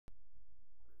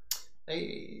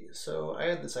Hey, so I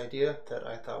had this idea that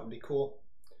I thought would be cool.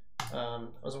 I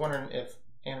was wondering if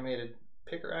animated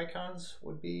picker icons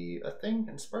would be a thing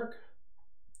in Spark.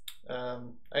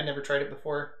 I'd never tried it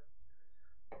before,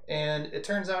 and it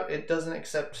turns out it doesn't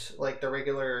accept like the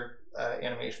regular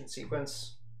animation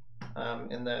sequence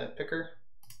in the picker.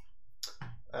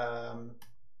 Um,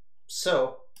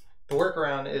 so the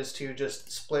workaround is to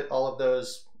just split all of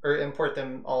those or import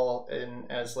them all in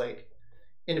as like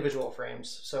individual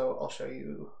frames. So I'll show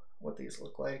you what these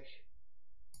look like.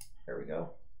 There we go.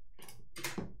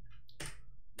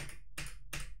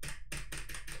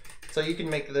 So you can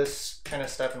make this kind of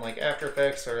stuff in like After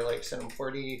Effects or like Cinema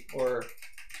 4D, or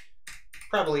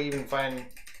probably even find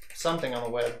something on the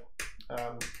web.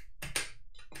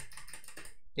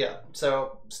 Yeah,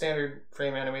 so standard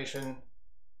frame animation.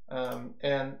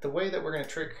 And the way that we're going to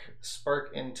trick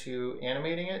Spark into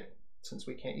animating it, since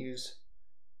we can't use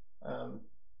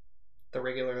the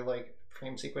regular like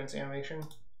frame sequence animation,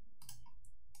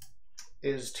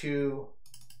 is to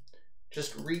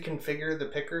just reconfigure the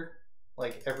picker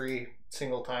like every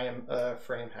single time a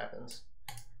frame happens.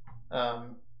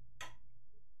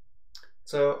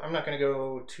 So I'm not going to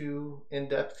go too in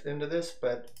depth into this,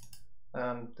 but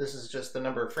this is just the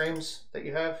number of frames that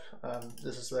you have.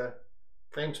 This is the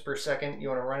frames per second you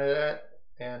want to run it at,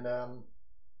 and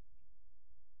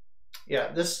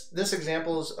yeah, this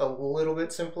example is a little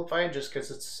bit simplified just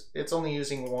because it's only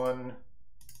using one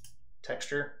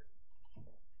texture.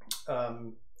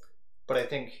 But I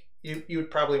think you would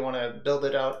probably want to build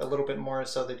it out a little bit more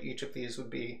so that each of these would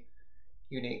be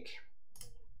unique.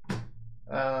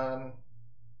 I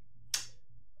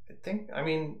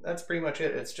mean, that's pretty much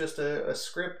it. It's just a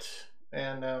script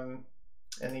and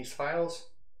these files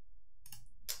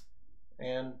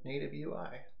and native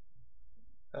UI.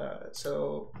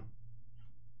 So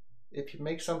if you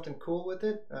make something cool with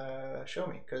it, show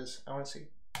me, because I want to see.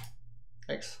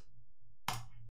 Thanks.